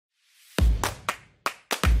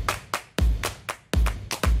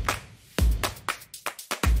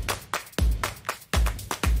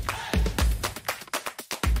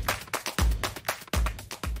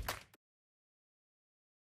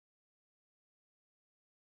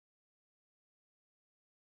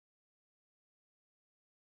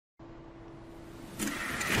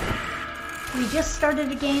We just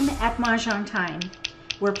started a game at Mahjong time.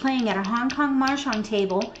 We're playing at a Hong Kong Mahjong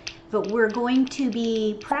table, but we're going to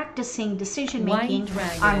be practicing decision making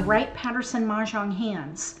on Wright-Patterson Mahjong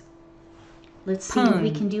hands. Let's see what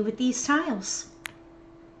we can do with these tiles.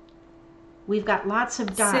 We've got lots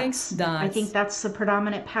of dots. 6 dots. I think that's the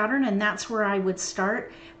predominant pattern, and that's where I would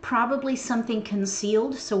start. Probably something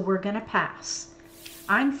concealed, so we're going to pass.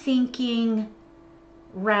 I'm thinking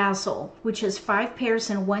razzle, which is 5 pairs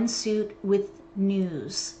and 1 suit with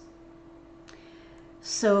news.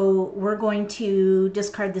 So we're going to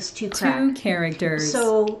discard this 2 crack. 2 characters.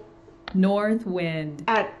 So north wind.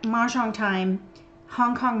 At Mahjong time,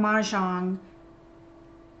 Hong Kong Mahjong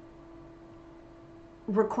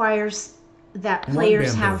requires that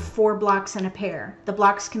players have 4 blocks in a pair. The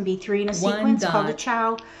blocks can be 3 in a sequence called a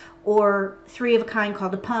chow, or 3 of a kind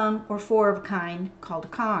called a pung, or 4 of a kind called a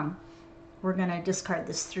kong. We're going to discard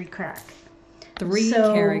this 3 crack. 3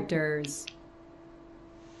 characters.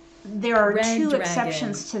 There are 2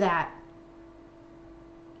 exceptions to that.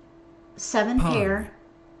 7 pair,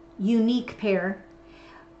 unique pair,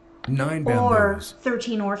 9 bamboos, or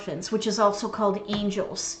 13 orphans, which is also called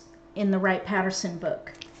angels in the Wright-Patterson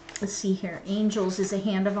book. Let's see here. Angels is a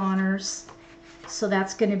hand of honors. So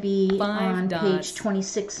that's going to be on page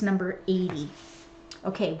 26, number 80.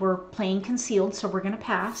 Okay, we're playing concealed, so we're going to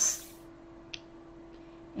pass.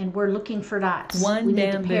 And we're looking for dots. 1 we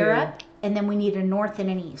bamboo. need to pair up, and then we need a north and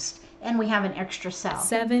an east. And we have an extra south.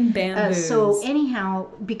 7 bamboos. So anyhow,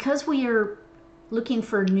 because we are looking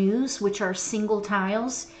for news, which are single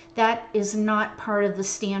tiles, that is not part of the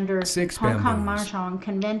standard Hong Kong Mahjong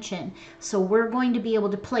convention. So we're going to be able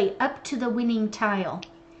to play up to the winning tile.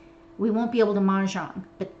 We won't be able to Mahjong,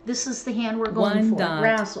 but this is the hand we're going for.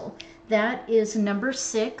 Razzle. That is number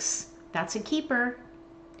 6. That's a keeper.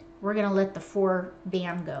 We're going to let the 4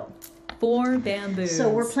 bam go. 4 bamboos. So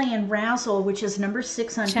we're playing razzle, which is number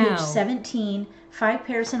 6 on page 17. 5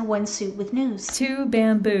 pairs and 1 suit with news. 2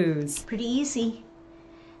 bamboos. Pretty easy.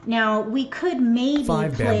 Now, we could maybe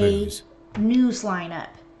play news lineup.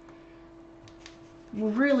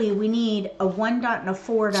 Really, we need a 1 dot and a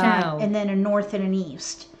 4 dot, and then a north and an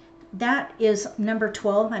east. That is number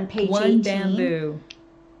 12 on page 18. 1 bamboo.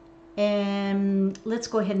 And let's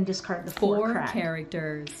go ahead and discard the 4 crack.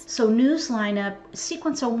 Characters. So news lineup,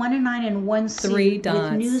 sequence of 1 and 9 and 1 suit 3 dots.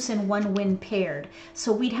 with news and 1 wind paired.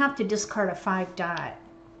 So we'd have to discard a 5 dot.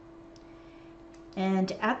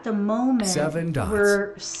 And at the moment, 7 dots.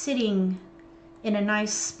 We're sitting in a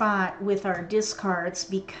nice spot with our discards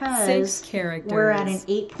because 6 characters. We're at an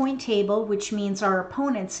 8-point table, which means our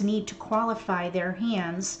opponents need to qualify their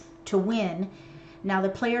hands to win. Now the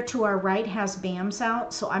player to our right has bams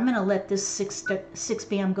out, so I'm going to let this 6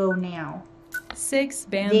 bam go now. 6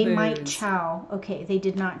 bamboos. They might chow. Okay, they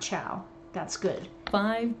did not chow. That's good.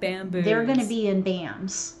 5 bamboos. They're going to be in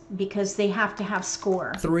bams because they have to have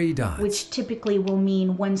score. 3 dots. Which typically will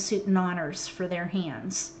mean 1 suit and honors for their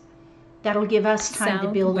hands. That'll give us time to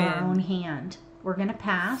build our own hand. We're going to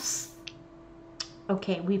pass.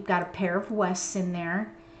 Okay, we've got a pair of wests in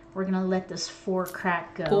there. We're going to let this 4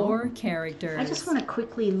 crack go. 4 characters. I just want to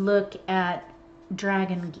quickly look at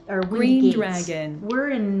dragon or Green Windy Gates. Dragon. We're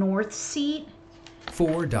in north seat.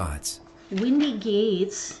 4 dots. Windy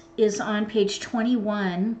Gates is on page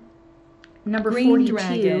 21, number Green 42.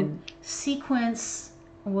 Dragon. Sequence,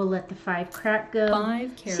 we'll let the 5 crack go.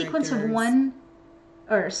 5 characters. Sequence of 1,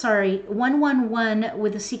 111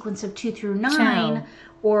 with a sequence of 2 through 9,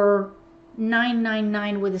 or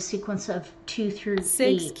 999 with a sequence of 2 through 8.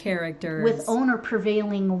 6 characters. With owner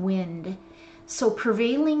prevailing wind. So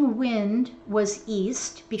prevailing wind was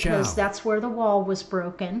east because that's where the wall was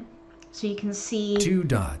broken. So you can see 2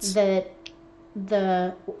 dots. that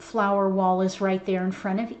the flower wall is right there in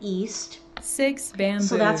front of east. 6 bamboos.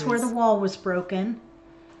 So that's where the wall was broken.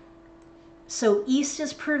 So east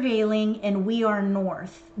is prevailing and we are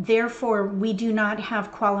north. Therefore, we do not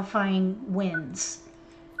have qualifying winds.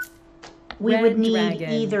 We would need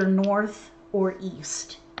either north or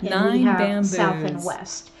east. And 9 we have bamboos. south and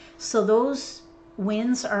west. So those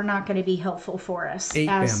winds are not going to be helpful for us 8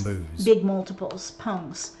 as bamboos. big multiples,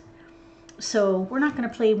 pungs. So we're not going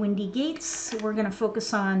to play Windy Gates. We're going to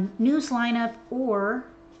focus on news lineup or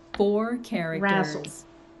 4 characters. razzle.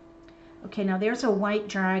 Okay, now there's a white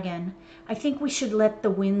dragon. I think we should let the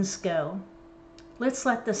winds go. Let's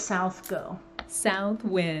let the south go. South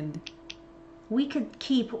wind. We could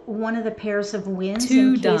keep one of the pairs of winds 2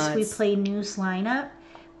 in case dots. we play news lineup.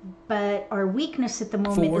 But our weakness at the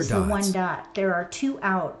moment 4 is the 1 dot. There are 2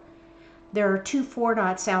 out. There are 2 4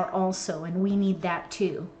 dots out also, and we need that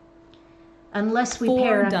too. Unless we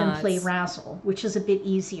pair up and play razzle, which is a bit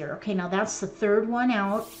easier. Okay, now that's the 3rd one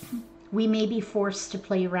out. we may be forced to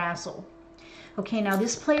play razzle. Okay, now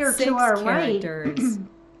this player 6 to our characters. right,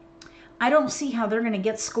 I don't see how they're going to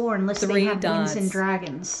get score unless 3 they have dots. winds and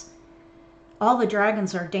dragons. All the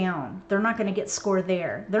dragons are down. They're not going to get score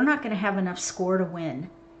there. They're not going to have enough score to win.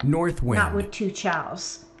 North wind. Not with 2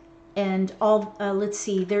 chows. And all, let's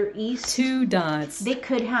see, they're east. 2 dots. They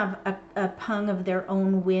could have a pung of their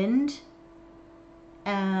own wind.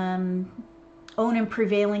 Own and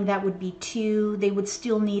prevailing, that would be 2. They would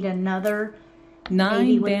still need another. 9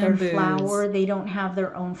 Maybe with bamboos. their flower. They don't have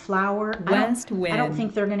their own flower. West wind. I don't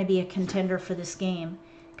think they're going to be a contender for this game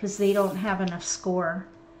because they don't have enough score.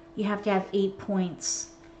 You have to have 8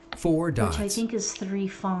 points. 4 dots. Which I think is 3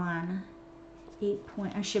 fawn. 8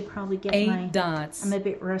 point. I should probably get 8 dots. I'm a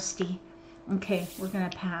bit rusty. Okay, we're going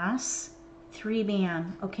to pass. 3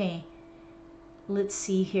 bam. Okay. Let's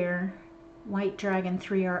see here. White dragon,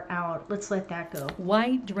 3 are out. Let's let that go.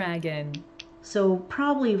 White dragon. So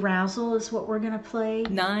probably razzle is what we're going to play.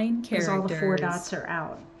 9 characters. Because all the 4 dots are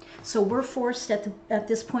out. So we're forced at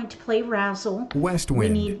this point to play razzle. West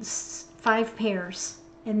wind. We need 5 pairs.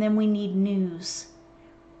 And then we need news.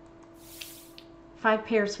 5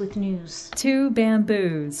 pairs with news. 2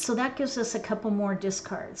 bamboos. So that gives us a couple more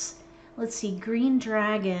discards. Let's see, green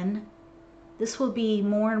dragon. This will be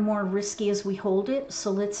more and more risky as we hold it,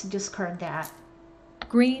 so let's discard that.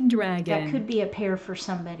 Green dragon. That could be a pair for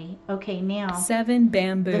somebody. Okay, now 7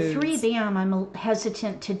 bamboos. the 3 bam I'm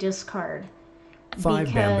hesitant to discard. 5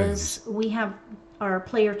 because bamboos. we have our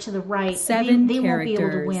player to the right. 7 they won't be able to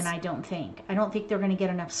characters. win, I don't think. I don't think they're going to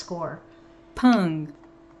get enough score. Pung.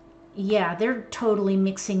 Yeah, they're totally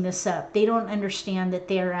mixing this up. They don't understand that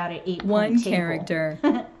they're at an 8 1 point table.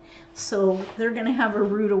 character. So they're going to have a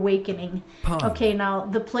rude awakening. Pung. Okay, now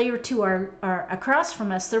the player to our across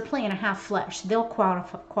from us, they're playing a half flush. They'll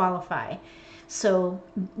qualify. So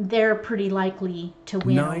they're pretty likely to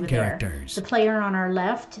win 9 over characters. there. The player on our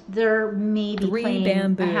left, they're maybe 3 playing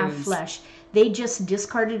bamboos. a half flush. They just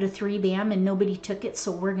discarded a 3 bam and nobody took it, so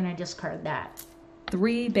we're going to discard that.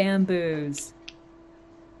 3 bamboos.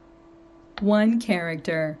 1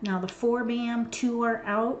 character. Now the 4 bam, 2 are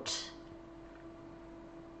out.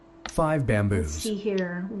 5 Let's bamboos. see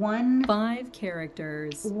here. 1 5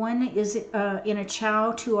 characters. is in a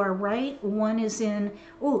chow to our right. 1 is in...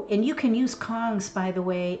 Oh, and you can use Kongs, by the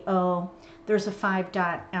way. Oh, there's a 5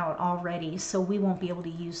 dot out already, so we won't be able to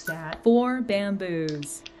use that. 4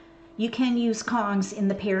 bamboos. You can use Kongs in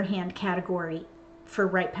the pair hand category for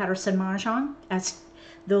Wright-Patterson Mahjong. As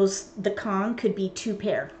the Kong could be 2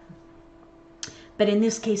 pair. But in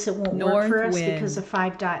this case, it won't work for us North because the wind.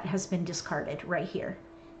 5 dot has been discarded right here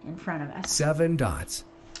in front of us. 7 dots.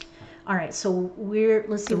 All right, so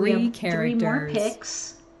let's see, 3 we have 3 more characters.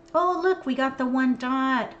 picks. Oh, look, we got the 1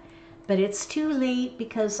 dot. But it's too late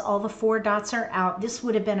because all the 4 dots are out. This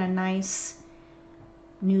would have been a nice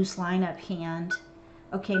news lineup hand.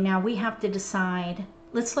 Okay, now we have to decide.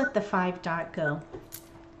 Let's let the 5 dot go.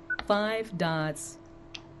 5 dots.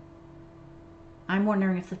 I'm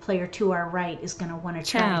wondering if the player to our right is going to want to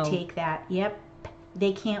try Chow. to take that. Yep,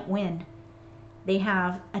 they can't win. They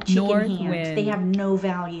have a chicken North hand. wind. They have no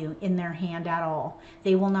value in their hand at all.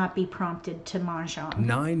 They will not be prompted to Mahjong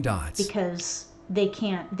 9 dots. because they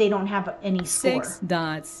don't have any score. 6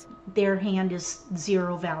 dots. Their hand is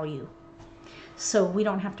 0 value. So we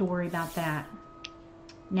don't have to worry about that.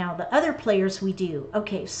 Now the other players we do.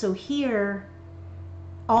 Okay, so here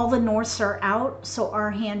all the norths are out, so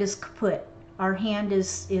our hand is kaput. Our hand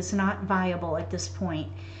is not viable at this point.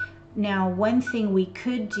 Now, one thing we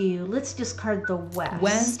could do, let's discard the west.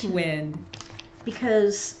 West wind.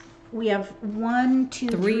 Because we have 1, 2,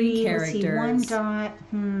 3 3. Let's see, 1 characters. dot.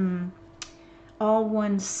 All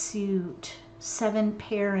 1 suit. 7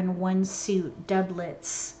 pair and 1 suit.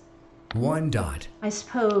 Doublets. 1 dot. I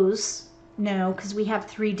suppose, no, because we have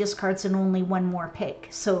 3 discards and only 1 more pick.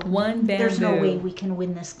 So 1 there's no bamboo. way we can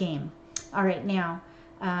win this game. All right, now,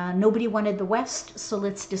 nobody wanted the west, so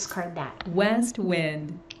let's discard that. West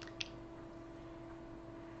wind.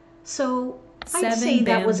 So I'd 7 say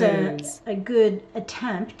that was bamboos. a good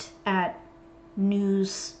attempt at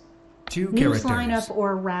news 2 news characters. lineup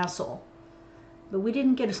or razzle, but we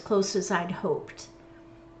didn't get as close as I'd hoped.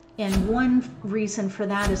 And one reason for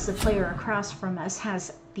that is the player across from us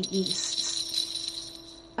has the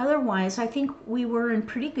easts. Otherwise, I think we were in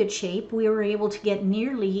pretty good shape. We were able to get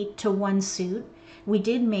nearly to 1 suit. We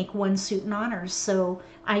did make 1 suit in honors, so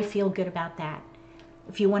I feel good about that.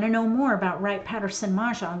 If you want to know more about Wright-Patterson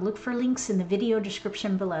Mahjong, look for links in the video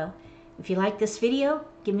description below. If you like this video,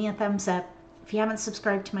 give me a thumbs up. If you haven't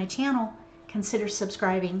subscribed to my channel, consider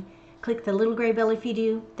subscribing. Click the little gray bell if you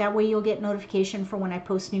do. That way you'll get notification for when I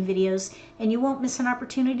post new videos, and you won't miss an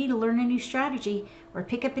opportunity to learn a new strategy or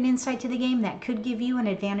pick up an insight to the game that could give you an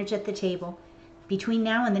advantage at the table. Between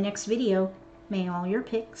now and the next video, may all your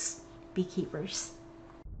picks be keepers.